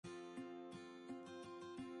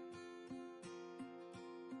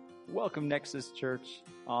Welcome, Nexus Church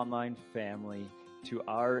online family, to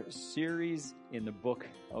our series in the book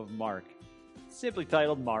of Mark, simply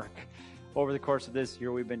titled Mark. Over the course of this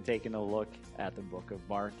year, we've been taking a look at the book of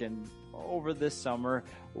Mark, and over this summer,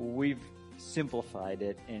 we've simplified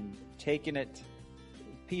it and taken it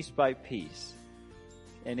piece by piece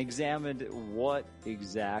and examined what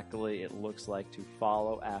exactly it looks like to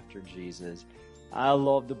follow after Jesus. I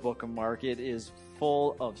love the book of Mark. It is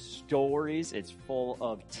full of stories. It's full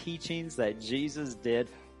of teachings that Jesus did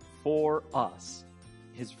for us,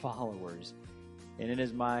 his followers. And it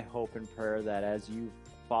is my hope and prayer that as you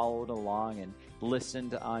followed along and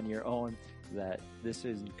listened on your own, that this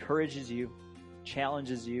encourages you,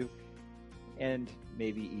 challenges you, and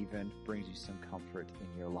maybe even brings you some comfort in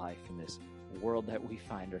your life in this world that we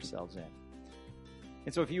find ourselves in.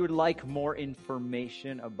 And so if you would like more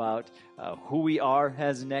information about who we are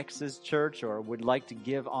as Nexus Church, or would like to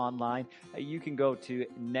give online, you can go to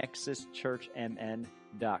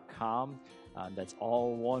nexuschurchmn.com. That's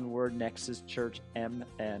all one word,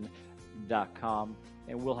 nexuschurchmn.com.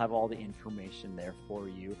 And we'll have all the information there for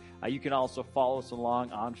you. You can also follow us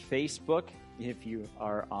along on Facebook, if you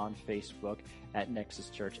are on Facebook, at Nexus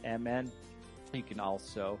Church MN. You can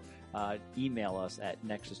also email us at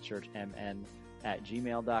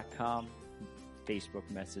nexuschurchmn@gmail.com, Facebook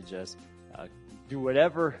message us, do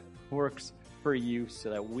whatever works for you so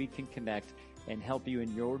that we can connect and help you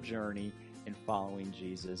in your journey in following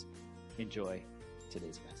Jesus. Enjoy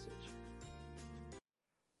today's message.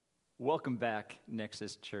 Welcome back,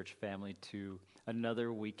 Nexus Church family, to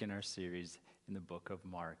another week in our series in the book of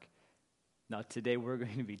Mark. Now today we're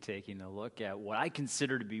going to be taking a look at what I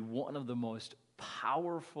consider to be one of the most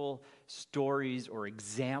powerful stories or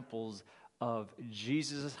examples of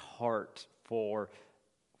Jesus' heart for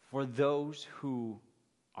those who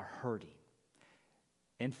are hurting.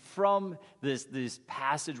 And from this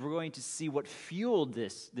passage, we're going to see what fueled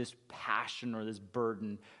this passion or this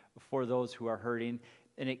burden for those who are hurting.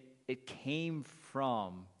 And it came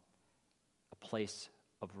from a place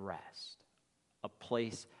of rest, a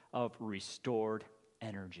place of restored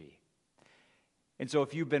energy. And so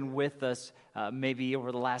if you've been with us maybe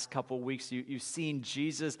over the last couple of weeks, you've seen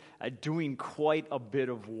Jesus doing quite a bit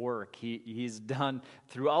of work. He's done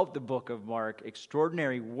throughout the book of Mark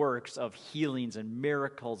extraordinary works of healings and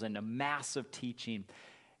miracles and a massive teaching.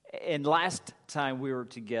 And last time we were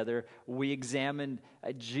together, we examined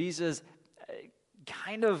Jesus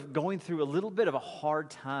kind of going through a little bit of a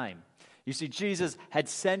hard time. You see, Jesus had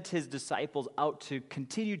sent his disciples out to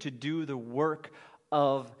continue to do the work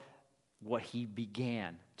of what he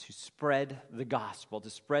began, to spread the gospel,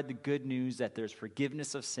 to spread the good news that there's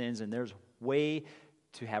forgiveness of sins and there's a way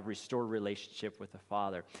to have restored relationship with the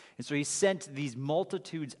Father. And so he sent these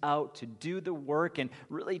multitudes out to do the work and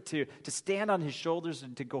really to stand on his shoulders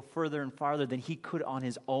and to go further and farther than he could on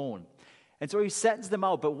his own. And so he sends them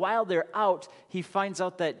out, but while they're out, he finds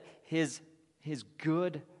out that his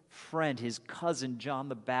good friend, his cousin John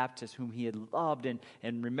the Baptist, whom he had loved and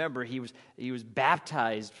remember he was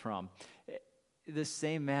baptized from, this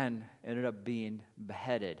same man ended up being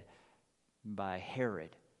beheaded by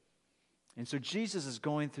Herod. And so Jesus is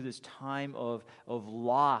going through this time of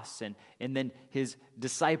loss, and then his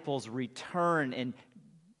disciples return and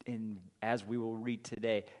as we will read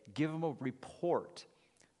today, give him a report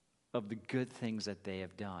of the good things that they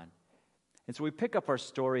have done. And so we pick up our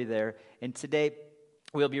story there, and today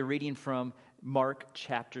we'll be reading from Mark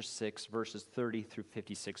chapter 6, verses 30 through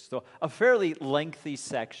 56. So a fairly lengthy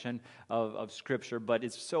section of Scripture, but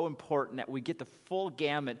it's so important that we get the full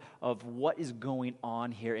gamut of what is going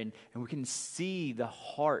on here, and we can see the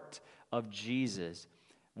heart of Jesus,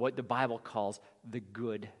 what the Bible calls the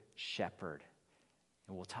Good Shepherd.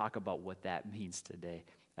 And we'll talk about what that means today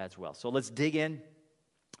as well. So let's dig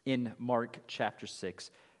in Mark chapter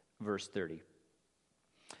 6, verse 30.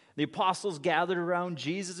 The apostles gathered around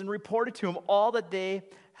Jesus and reported to him all that they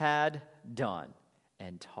had done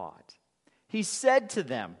and taught. He said to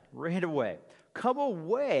them right away, "Come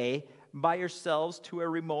away by yourselves to a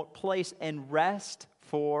remote place and rest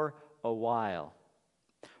for a while."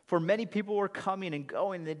 For many people were coming and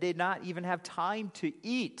going, they did not even have time to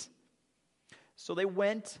eat. So they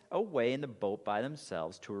went away in the boat by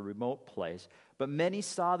themselves to a remote place, but many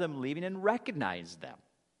saw them leaving and recognized them.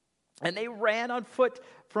 And they ran on foot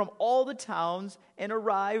from all the towns and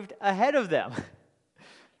arrived ahead of them.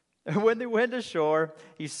 And when they went ashore,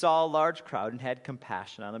 he saw a large crowd and had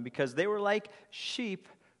compassion on them because they were like sheep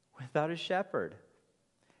without a shepherd.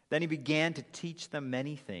 Then he began to teach them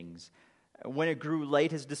many things. When it grew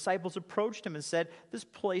late, his disciples approached him and said, "This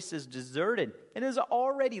place is deserted and it is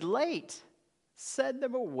already late. Send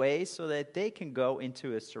them away so that they can go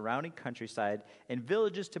into a surrounding countryside and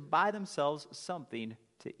villages to buy themselves something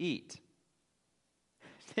to eat.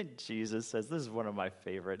 And Jesus says, this is one of my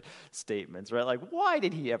favorite statements, right? Like, why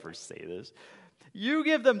did he ever say this? You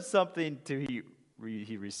give them something to eat,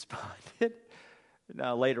 he responded.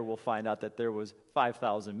 Now, later we'll find out that there was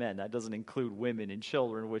 5,000 men. That doesn't include women and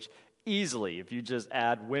children, which easily, if you just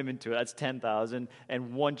add women to it, that's 10,000,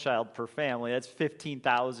 and one child per family, that's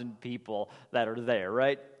 15,000 people that are there,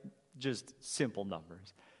 right? Just simple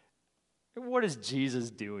numbers. What is Jesus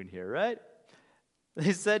doing here, right?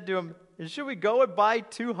 They said to him, should we go and buy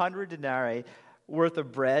 200 denarii worth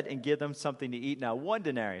of bread and give them something to eat? Now, 1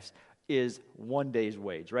 denarius is 1 day's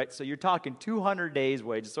wage, right? So you're talking 200 days'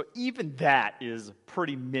 wages. So even that is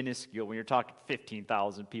pretty minuscule when you're talking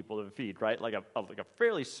 15,000 people to feed, right? Like a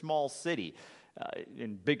fairly small city.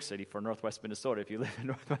 In big city for Northwest Minnesota. If you live in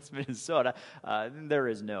Northwest Minnesota, there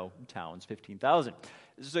is no towns, 15,000.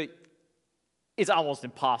 So it's almost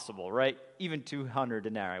impossible, right? Even 200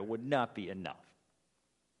 denarii would not be enough.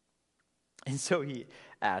 And so he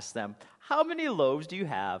asked them, how many loaves do you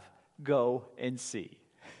have? Go and see.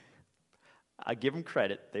 I give them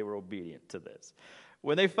credit. They were obedient to this.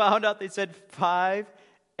 When they found out, they said 5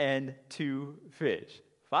 and 2 fish.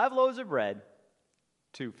 5 loaves of bread,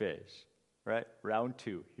 2 fish. Right? Round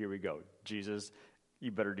 2. Here we go. Jesus,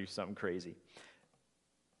 you better do something crazy.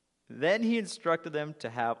 Then he instructed them to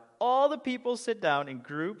have all the people sit down in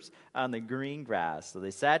groups on the green grass. So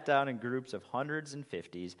they sat down in groups of hundreds and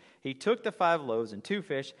fifties. He took the 5 loaves and 2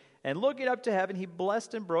 fish, and looking up to heaven, he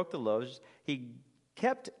blessed and broke the loaves. He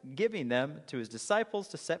kept giving them to his disciples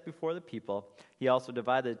to set before the people. He also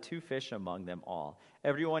divided the 2 fish among them all.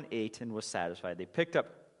 Everyone ate and was satisfied. They picked up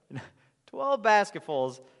 12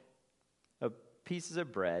 basketfuls of pieces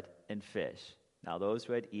of bread and fish. Now those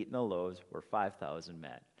who had eaten the loaves were 5,000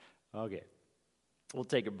 men. Okay, we'll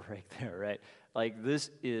take a break there, right? Like, this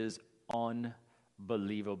is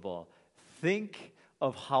unbelievable. Think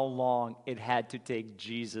of how long it had to take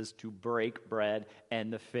Jesus to break bread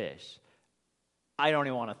and the fish. I don't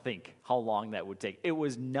even want to think how long that would take. It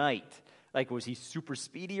was night. Like, was he super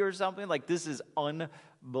speedy or something? Like, this is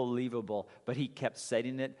unbelievable. But he kept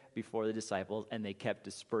setting it before the disciples, and they kept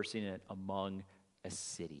dispersing it among a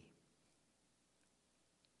city.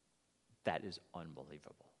 That is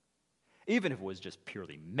unbelievable. Even if it was just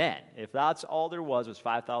purely men. If that's all there was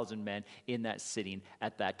 5,000 men in that city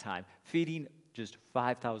at that time, feeding just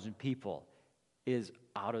 5,000 people is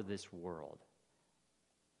out of this world.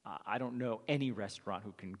 I don't know any restaurant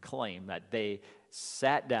who can claim that they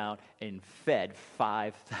sat down and fed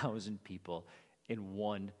 5,000 people in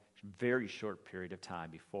one very short period of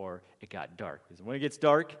time before it got dark. Because when it gets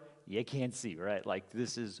dark, you can't see, right? Like,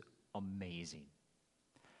 this is amazing.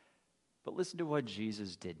 But listen to what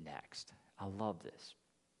Jesus did next. I love this.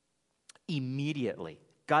 Immediately,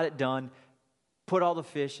 got it done, put all the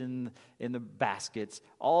fish in the baskets,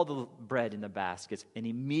 all the bread in the baskets, and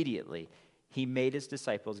immediately he made his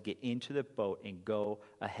disciples get into the boat and go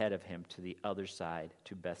ahead of him to the other side,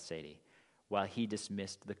 to Bethsaida, while he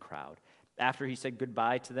dismissed the crowd. After he said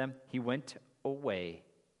goodbye to them, he went away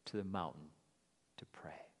to the mountain to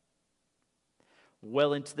pray.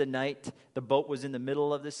 Well into the night, the boat was in the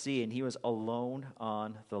middle of the sea, and he was alone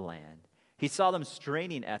on the land. He saw them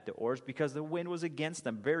straining at the oars because the wind was against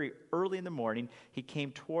them. Very early in the morning, he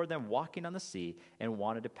came toward them walking on the sea and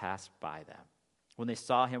wanted to pass by them. When they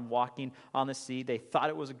saw him walking on the sea, they thought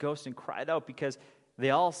it was a ghost and cried out because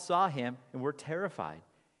they all saw him and were terrified.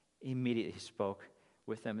 Immediately he spoke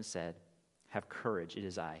with them and said, "Have courage, it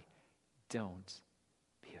is I. Don't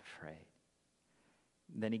be afraid."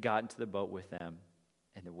 Then he got into the boat with them,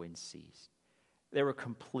 and the wind ceased. They were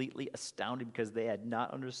completely astounded because they had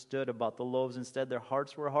not understood about the loaves. Instead, their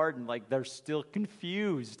hearts were hardened, like they're still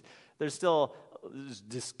confused. They're still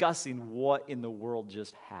discussing what in the world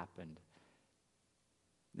just happened.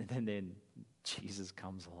 And then Jesus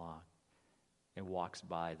comes along and walks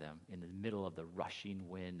by them in the middle of the rushing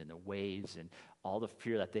wind and the waves and all the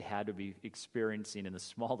fear that they had to be experiencing in the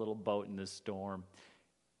small little boat in this storm.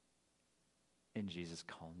 And Jesus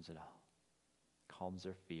calms it all. Calms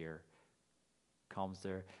their fear, calms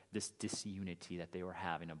this disunity that they were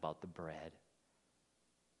having about the bread.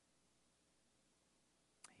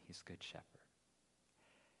 He's Good Shepherd.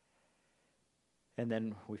 And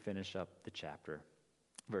then we finish up the chapter,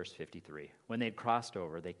 verse 53. When they had crossed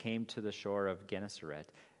over, they came to the shore of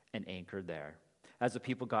Gennesaret and anchored there. As the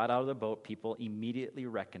people got out of the boat, people immediately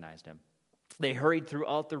recognized him. They hurried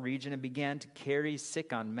throughout the region and began to carry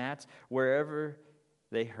sick on mats wherever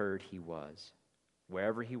they heard he was.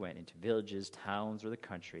 Wherever he went, into villages, towns, or the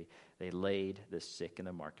country, they laid the sick in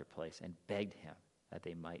the marketplace and begged him that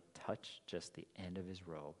they might touch just the end of his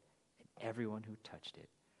robe. And everyone who touched it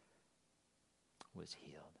was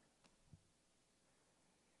healed.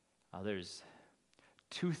 Now, there's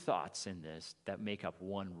two thoughts in this that make up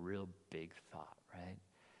one real big thought, right?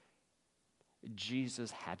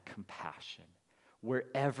 Jesus had compassion.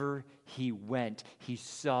 Wherever he went, he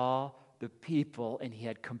saw the people and he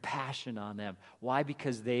had compassion on them. Why?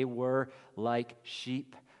 Because they were like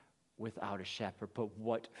sheep without a shepherd. But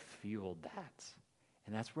what fueled that?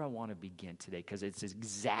 And that's where I want to begin today, because it's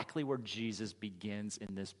exactly where Jesus begins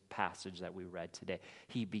in this passage that we read today.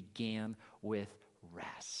 He began with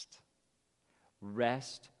rest.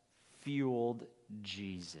 Rest fueled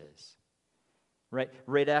Jesus.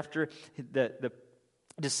 Right after the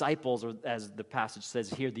disciples, or as the passage says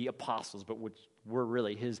here, the apostles, but which were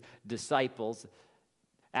really his disciples,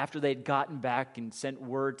 after they'd gotten back and sent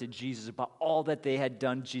word to Jesus about all that they had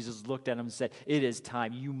done, Jesus looked at them and said, "It is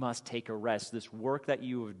time. You must take a rest. This work that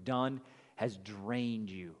you have done has drained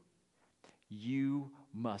you. You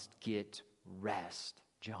must get rest."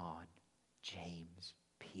 John, James,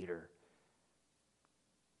 Peter.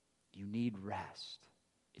 You need rest.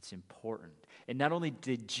 It's important. And not only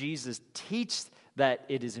did Jesus teach that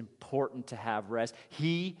it is important to have rest,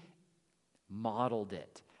 he modeled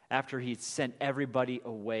it. After he sent everybody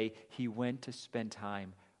away, he went to spend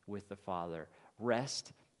time with the Father.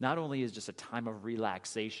 Rest not only is just a time of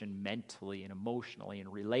relaxation mentally and emotionally and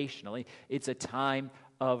relationally, it's a time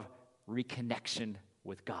of reconnection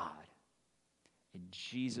with God. And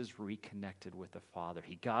Jesus reconnected with the Father.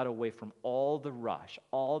 He got away from all the rush,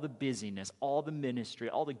 all the busyness, all the ministry,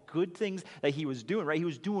 all the good things that he was doing, right? He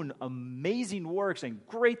was doing amazing works and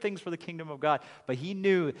great things for the kingdom of God. But he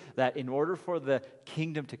knew that in order for the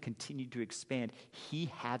kingdom to continue to expand, he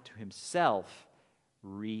had to himself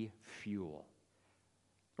refuel.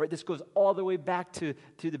 Right? This goes all the way back to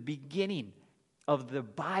the beginning of the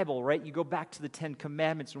Bible, right? You go back to the Ten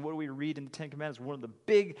Commandments, and what do we read in the Ten Commandments? One of the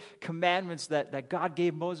big commandments that God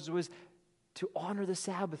gave Moses was to honor the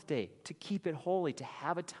Sabbath day, to keep it holy, to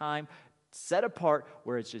have a time set apart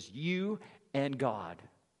where it's just you and God.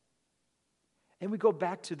 And we go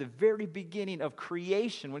back to the very beginning of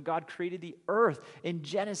creation, when God created the earth. In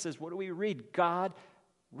Genesis, what do we read? God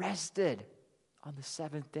rested on the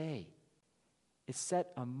seventh day. It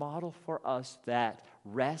set a model for us that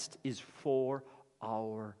rest is for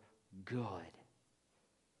our good.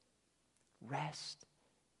 Rest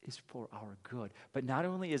is for our good. But not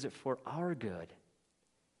only is it for our good,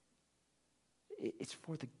 it's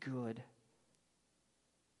for the good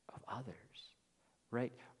of others,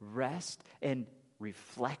 right? Rest and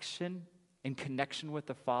reflection and connection with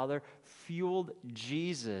the Father fueled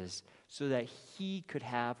Jesus so that he could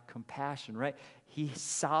have compassion, right? He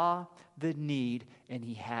saw the need and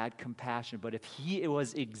he had compassion. But if he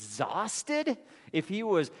was exhausted, if he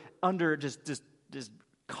was under just this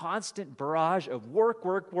constant barrage of work,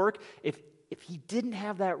 if he didn't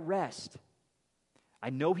have that rest, I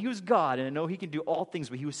know he was God and I know he can do all things,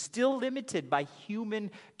 but he was still limited by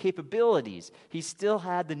human capabilities. He still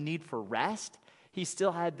had the need for rest. He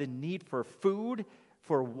still had the need for food,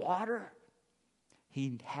 for water.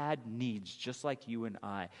 He had needs just like you and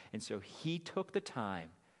I. And so he took the time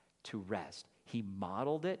to rest. He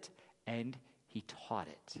modeled it and he taught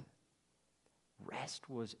it. Rest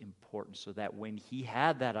was important so that when he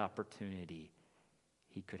had that opportunity,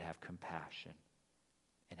 he could have compassion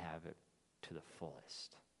and have it to the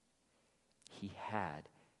fullest. He had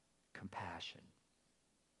compassion.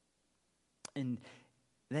 And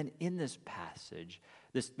then in this passage,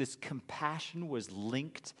 this compassion was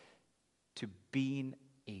linked to being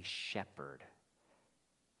a shepherd,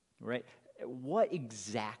 right? What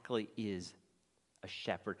exactly is a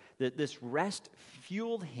shepherd? This rest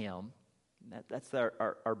fueled him. That's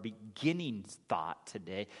our beginning thought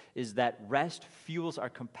today, is that rest fuels our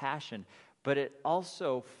compassion, but it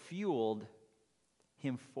also fueled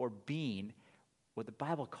him for being what the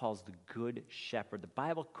Bible calls the good shepherd. The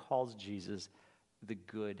Bible calls Jesus the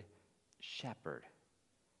good shepherd.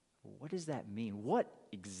 What does that mean? What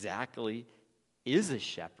exactly is a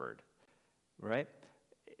shepherd, right?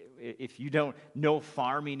 If you don't know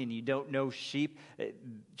farming and you don't know sheep,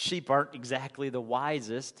 sheep aren't exactly the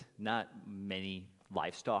wisest. Not many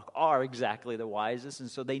livestock are exactly the wisest,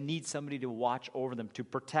 and so they need somebody to watch over them, to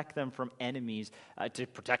protect them from enemies, to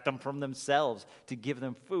protect them from themselves, to give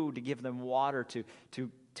them food, to give them water,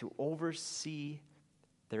 to oversee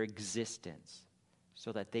their existence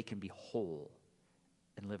so that they can be whole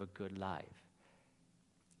and live a good life.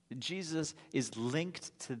 Jesus is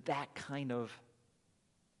linked to that kind of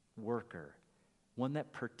worker, one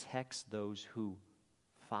that protects those who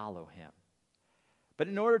follow him. But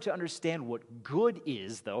in order to understand what good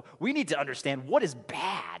is, though, we need to understand what is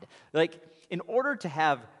bad. Like, in order to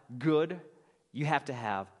have good, you have to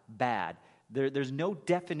have bad. There's no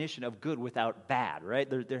definition of good without bad, right?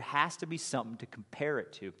 There has to be something to compare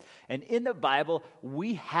it to. And in the Bible,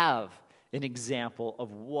 we have an example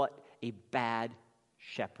of what a bad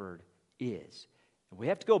shepherd is. And we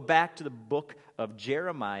have to go back to the book of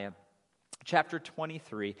Jeremiah, chapter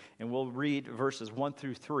 23, and we'll read verses 1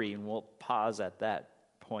 through 3, and we'll pause at that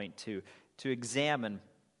point to examine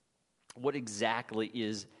what exactly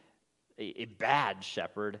is a bad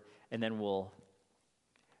shepherd, and then we'll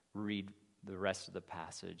read the rest of the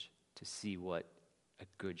passage to see what a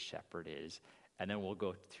good shepherd is. And then we'll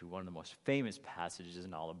go to one of the most famous passages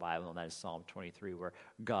in all the Bible, and that is Psalm 23, where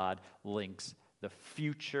God links the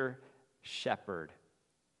future shepherd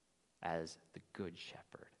as the good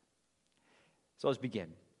shepherd. So let's begin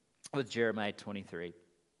with Jeremiah 23,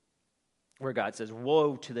 where God says,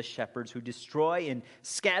 "Woe to the shepherds who destroy and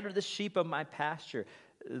scatter the sheep of my pasture.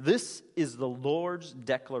 This is the Lord's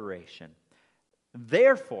declaration.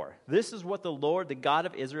 Therefore, this is what the Lord, the God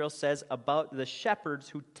of Israel, says about the shepherds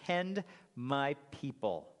who tend my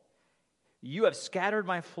people. You have scattered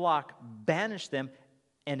my flock, banished them,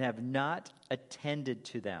 and have not attended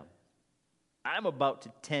to them. I'm about to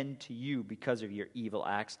tend to you because of your evil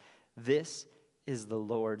acts. This is the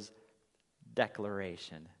Lord's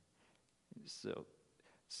declaration." So,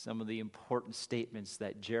 some of the important statements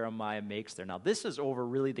that Jeremiah makes there. Now, this is over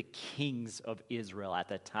really the kings of Israel at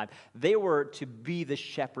that time. They were to be the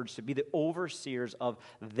shepherds, to be the overseers of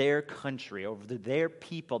their country, over their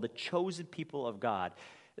people, the chosen people of God.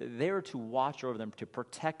 They were to watch over them, to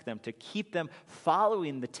protect them, to keep them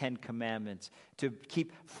following the Ten Commandments, to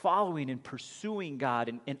keep following and pursuing God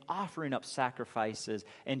and offering up sacrifices,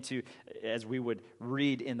 and to, as we would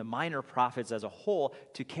read in the minor prophets as a whole,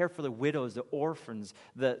 to care for the widows, the orphans,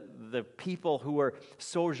 the people who were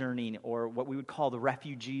sojourning, or what we would call the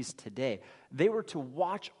refugees today. They were to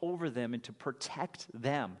watch over them and to protect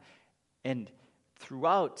them. And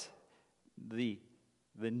throughout the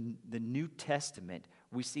New Testament,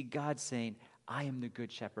 we see God saying, I am the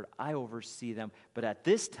good shepherd, I oversee them. But at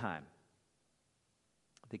this time,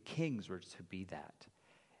 the kings were to be that.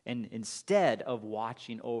 And instead of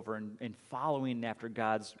watching over and following after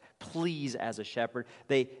God's pleas as a shepherd,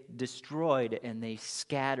 they destroyed and they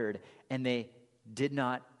scattered and they did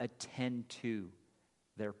not attend to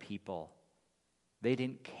their people. They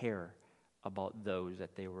didn't care about those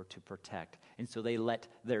that they were to protect. And so they let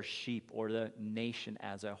their sheep, or the nation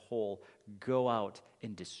as a whole, go out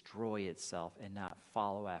and destroy itself and not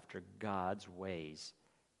follow after God's ways.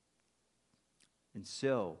 And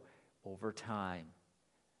so, over time,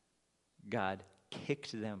 God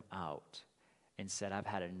kicked them out and said, I've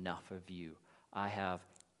had enough of you. I have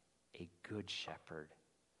a good shepherd.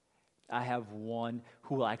 I have one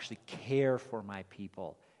who will actually care for my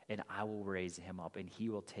people, and I will raise him up, and he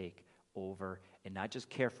will take over and not just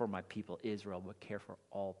care for my people Israel, but care for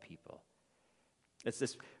all people. Let's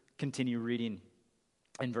just continue reading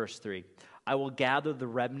in verse 3. I will gather the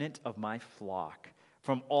remnant of my flock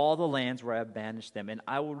from all the lands where I have banished them, and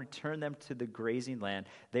I will return them to the grazing land.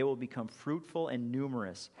 They will become fruitful and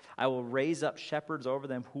numerous. I will raise up shepherds over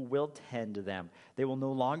them who will tend to them. They will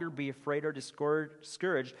no longer be afraid or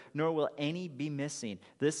discouraged, nor will any be missing.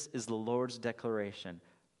 This is the Lord's declaration.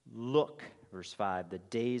 Look, verse 5, the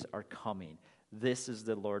days are coming. This is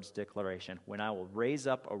the Lord's declaration, when I will raise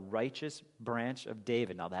up a righteous branch of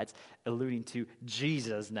David. Now that's alluding to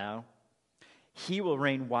Jesus now. He will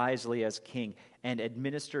reign wisely as king and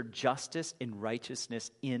administer justice and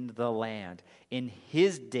righteousness in the land. In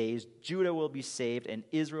his days, Judah will be saved and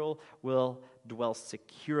Israel will dwell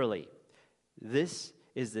securely. This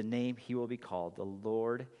is the name he will be called. The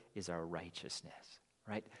Lord is our righteousness.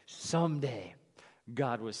 Right? Someday,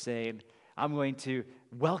 God was saying, I'm going to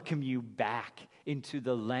welcome you back into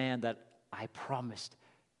the land that I promised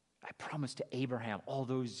to Abraham all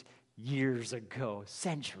those years ago,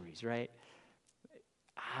 centuries, right?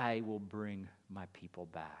 I will bring my people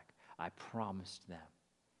back. I promised them,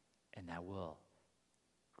 and I will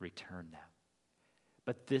return them.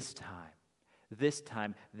 But this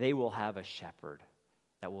time, they will have a shepherd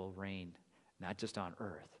that will reign not just on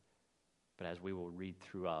earth, but as we will read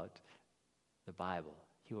throughout the Bible,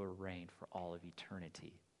 he will reign for all of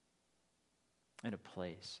eternity in a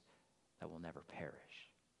place that will never perish,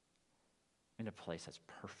 in a place that's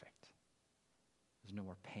perfect. There's no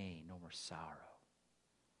more pain, no more sorrow.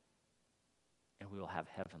 And we will have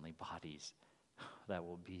heavenly bodies that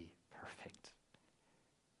will be perfect.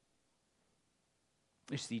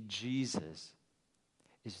 You see, Jesus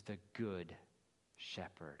is the good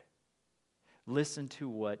shepherd. Listen to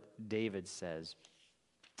what David says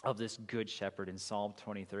of this good shepherd in Psalm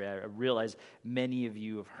 23. I realize many of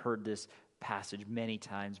you have heard this passage many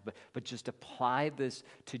times, but just apply this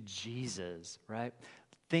to Jesus, right?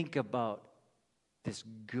 Think about this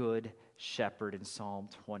good shepherd in Psalm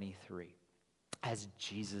 23 as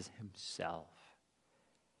Jesus himself.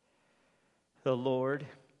 The Lord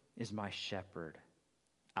is my shepherd.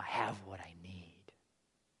 I have what I need.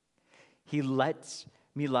 He lets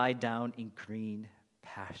me lie down in green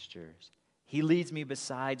pastures. He leads me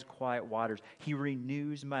beside quiet waters. He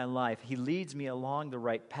renews my life. He leads me along the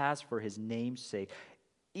right paths for his name's sake.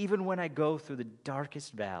 Even when I go through the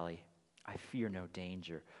darkest valley, I fear no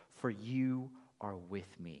danger, for you are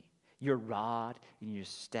with me. Your rod and your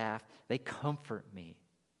staff, they comfort me.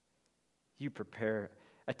 You prepare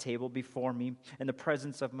a table before me in the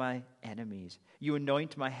presence of my enemies. You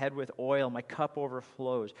anoint my head with oil, my cup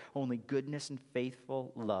overflows. Only goodness and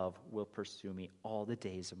faithful love will pursue me all the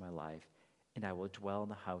days of my life, and I will dwell in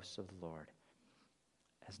the house of the Lord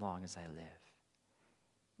as long as I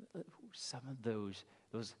live. Some of those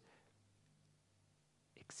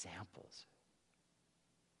examples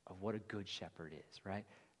of what a good shepherd is, right?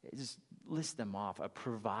 Just list them off. A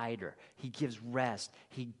provider. He gives rest.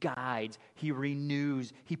 He guides. He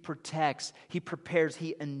renews. He protects. He prepares.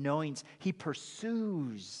 He anoints. He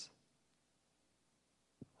pursues.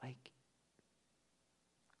 Like,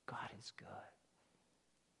 God is good.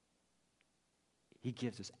 He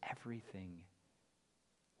gives us everything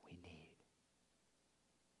we need.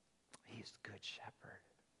 He is the good shepherd.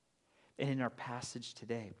 And in our passage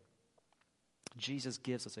today, Jesus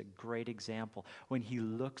gives us a great example when he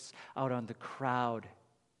looks out on the crowd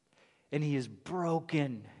and he is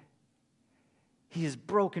broken. He is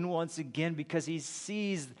broken once again because he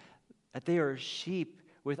sees that they are sheep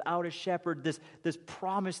without a shepherd. This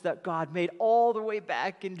promise that God made all the way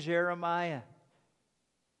back in Jeremiah.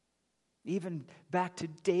 Even back to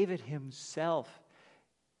David himself,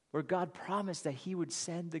 where God promised that he would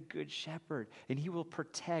send the good shepherd and he will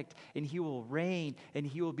protect and he will reign and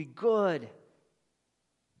he will be good.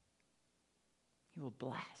 He will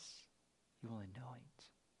bless. He will anoint,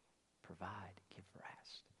 provide, give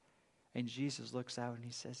rest. And Jesus looks out and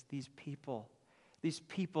he says, these people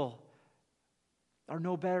are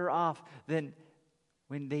no better off than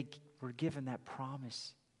when they were given that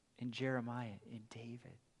promise in Jeremiah, in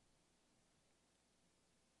David.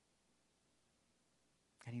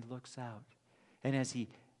 And he looks out. And as he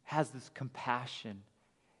has this compassion,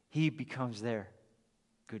 he becomes their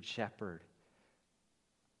good shepherd.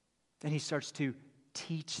 And he starts to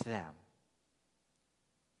teach them.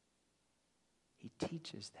 He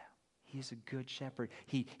teaches them. He is a good shepherd.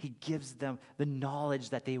 He gives them the knowledge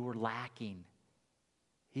that they were lacking.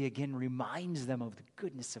 He again reminds them of the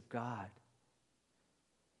goodness of God.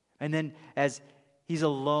 And then as he's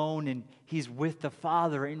alone and he's with the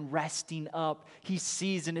Father and resting up, he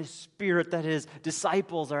sees in his spirit that his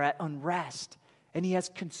disciples are at unrest. And he has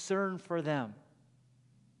concern for them.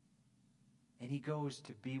 And he goes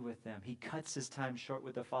to be with them. He cuts his time short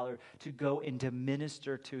with the Father to go and to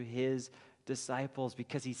minister to his disciples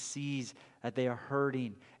because he sees that they are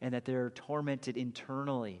hurting and that they're tormented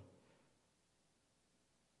internally.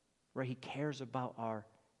 Where he cares about our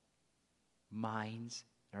minds,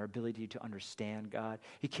 our ability to understand God.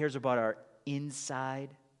 He cares about our inside,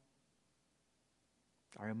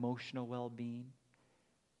 our emotional well-being.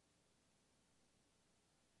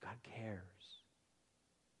 God cares.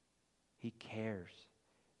 He cares.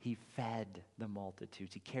 He fed the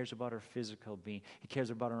multitudes. He cares about our physical being. He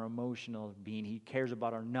cares about our emotional being. He cares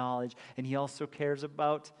about our knowledge. And he also cares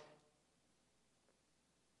about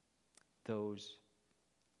those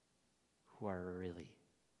who are really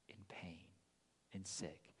in pain and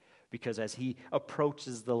sick. Because as he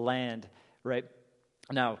approaches the land, right?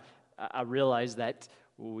 Now, I realize that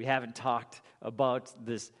we haven't talked about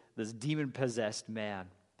this demon-possessed man.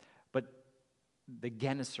 But the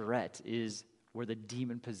Gennesaret is where the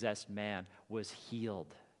demon-possessed man was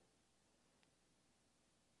healed.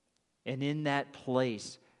 And in that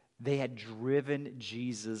place, they had driven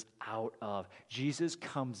Jesus out of. Jesus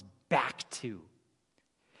comes back to.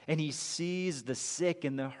 And he sees the sick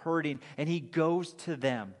and the hurting, and he goes to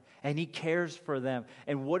them, and he cares for them.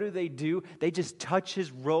 And what do? They just touch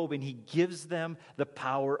his robe, and he gives them the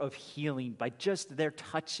power of healing. By just their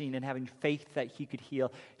touching and having faith that he could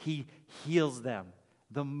heal, he heals them.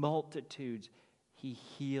 The multitudes, he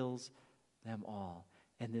heals them all.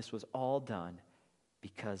 And this was all done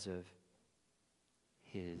because of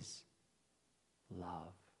his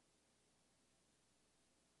love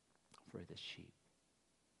for the sheep.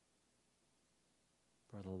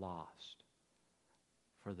 for the lost,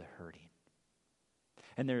 for the hurting.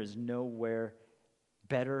 And there is nowhere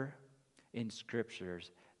better in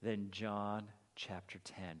Scriptures than John chapter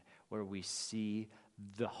 10, where we see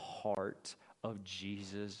the heart of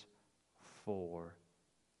Jesus for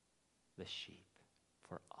the sheep,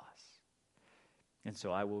 for us. And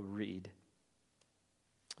so I will read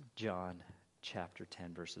John chapter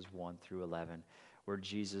 10, verses 1 through 11, where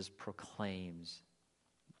Jesus proclaims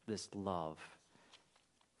this love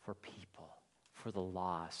for people, for the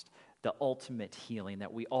lost. The ultimate healing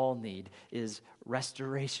that we all need is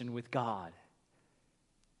restoration with God.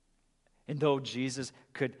 And though Jesus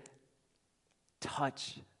could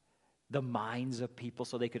touch the minds of people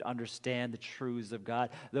so they could understand the truths of God,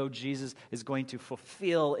 though Jesus is going to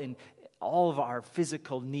fulfill in all of our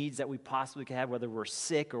physical needs that we possibly could have, whether we're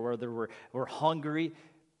sick or whether we're hungry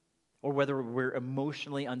or whether we're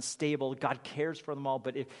emotionally unstable, God cares for them all.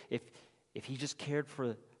 But if he just cared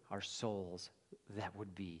for our souls, that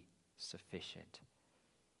would be sufficient.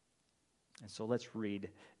 And so let's read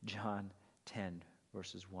John 10,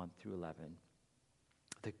 verses 1 through 11.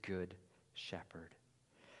 The Good Shepherd.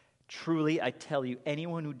 Truly, I tell you,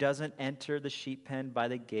 anyone who doesn't enter the sheep pen by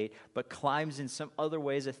the gate, but climbs in some other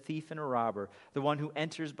way is a thief and a robber. The one who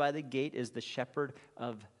enters by the gate is the shepherd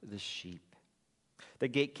of the sheep. The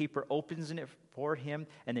gatekeeper opens it for him,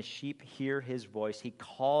 and the sheep hear his voice. He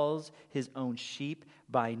calls his own sheep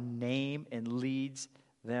by name and leads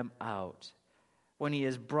them out. When he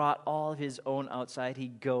has brought all of his own outside, he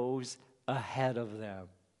goes ahead of them.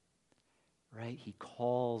 Right? He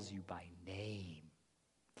calls you by name.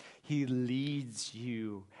 He leads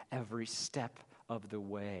you every step of the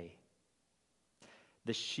way.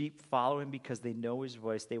 The sheep follow him because they know his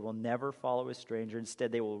voice. They will never follow a stranger.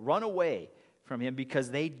 Instead, they will run away from him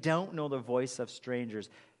because they don't know the voice of strangers.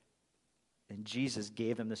 And Jesus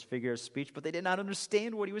gave them this figure of speech, but they did not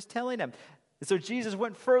understand what he was telling them. And so Jesus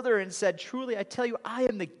went further and said, truly, I tell you, I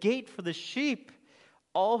am the gate for the sheep.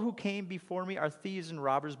 All who came before me are thieves and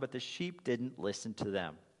robbers, but the sheep didn't listen to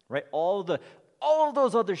them. Right? All of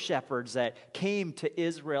those other shepherds that came to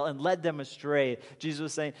Israel and led them astray, Jesus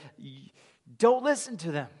was saying, don't listen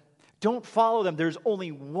to them. Don't follow them. There's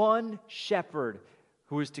only one shepherd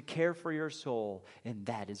who is to care for your soul, and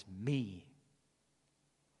that is me.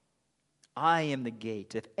 I am the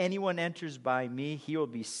gate. If anyone enters by me, he will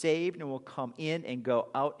be saved and will come in and go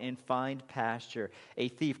out and find pasture. A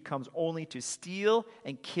thief comes only to steal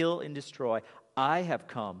and kill and destroy. I have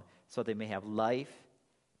come so they may have life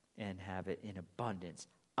and have it in abundance.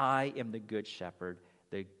 I am the good shepherd.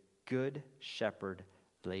 The good shepherd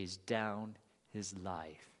lays down his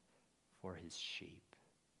life for his sheep.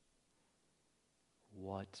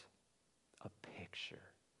 What a picture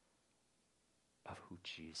of who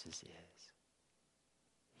Jesus is.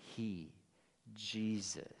 He,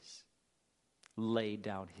 Jesus, laid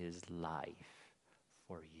down his life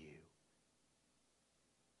for you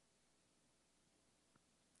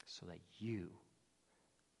so that you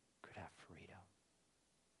could have freedom.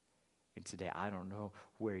 And today, I don't know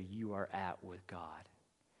where you are at with God,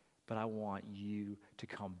 but I want you to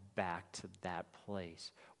come back to that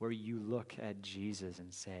place where you look at Jesus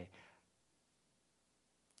and say,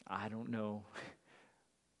 I don't know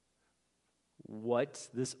what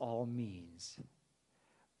this all means,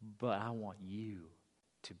 but I want you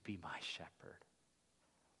to be my shepherd.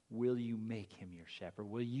 Will you make him your shepherd?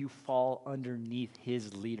 Will you fall underneath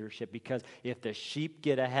his leadership? Because if the sheep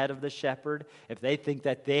get ahead of the shepherd, if they think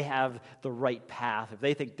that they have the right path, if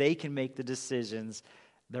they think they can make the decisions,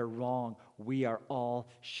 they're wrong. We are all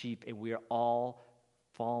sheep, and we are all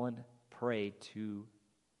fallen prey to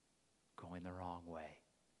going the wrong way.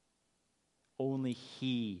 Only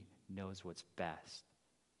he knows what's best,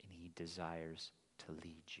 and he desires to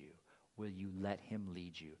lead you. Will you let him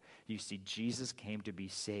lead you? You see, Jesus came to be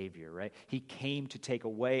Savior, right? He came to take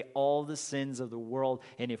away all the sins of the world,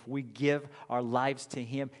 and if we give our lives to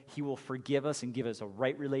him, he will forgive us and give us a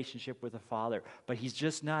right relationship with the Father. But he's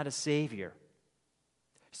just not a Savior.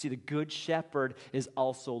 See, the Good Shepherd is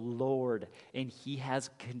also Lord, and he has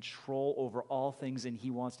control over all things, and he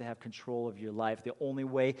wants to have control of your life. The only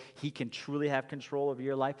way he can truly have control of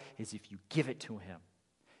your life is if you give it to him.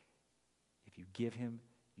 If you give him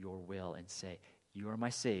your will and say, you are my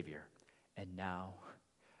Savior, and now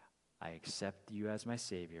I accept you as my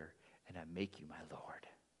Savior, and I make you my Lord.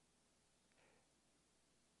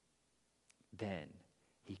 Then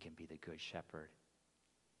he can be the Good Shepherd.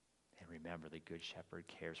 And remember, the Good Shepherd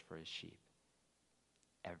cares for his sheep.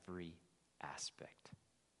 Every aspect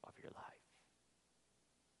of your life.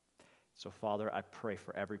 So, Father, I pray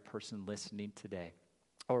for every person listening today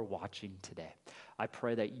or watching today, I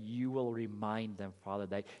pray that you will remind them, Father,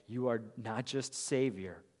 that you are not just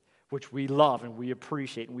Savior, which we love and we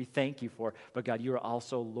appreciate and we thank you for, but God, you are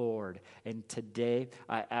also Lord. And today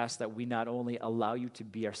I ask that we not only allow you to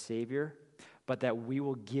be our Savior, but that we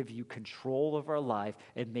will give you control of our life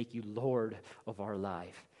and make you Lord of our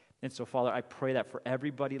life. And so, Father, I pray that for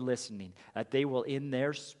everybody listening, that they will in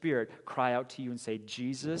their spirit cry out to you and say,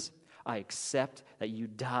 Jesus, I accept that you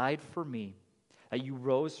died for me, that you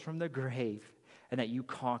rose from the grave, and that you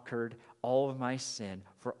conquered all of my sin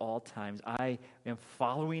for all times. I am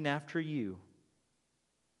following after you.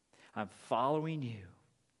 I'm following you,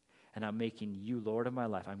 and I'm making you Lord of my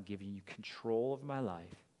life. I'm giving you control of my life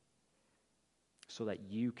so that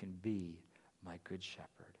you can be my good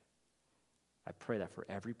shepherd. I pray that for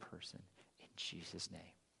every person in Jesus' name.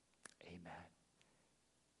 Amen.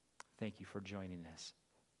 Thank you for joining us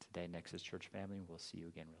today, Nexus Church family. We'll see you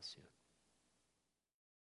again real soon.